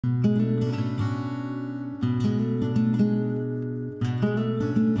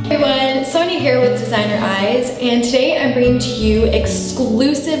Sonia here with Designer Eyes, and today I'm bringing to you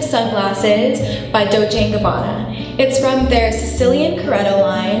exclusive sunglasses by Dolce Gabbana. It's from their Sicilian Carretto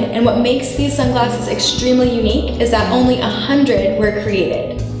line, and what makes these sunglasses extremely unique is that only 100 were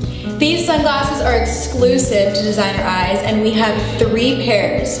created. These sunglasses are exclusive to Designer Eyes, and we have 3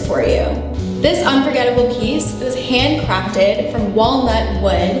 pairs for you. This unforgettable piece is handcrafted from walnut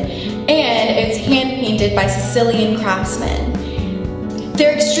wood, and it's hand painted by Sicilian craftsmen.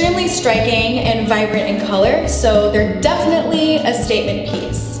 They're extremely striking and vibrant in color, so they're definitely a statement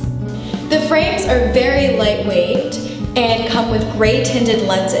piece. The frames are very lightweight and come with gray tinted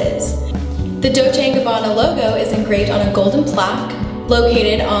lenses. The Dolce Gabbana logo is engraved on a golden plaque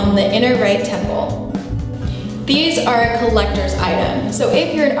located on the inner right temple. These are a collector's item, so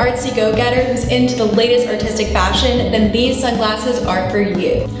if you're an artsy go-getter who's into the latest artistic fashion, then these sunglasses are for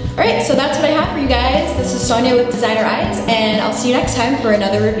you. Alright, so that's what I have for you guys. This is Sonia with Designer Eyes, and I'll see you next time for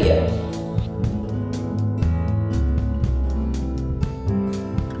another review.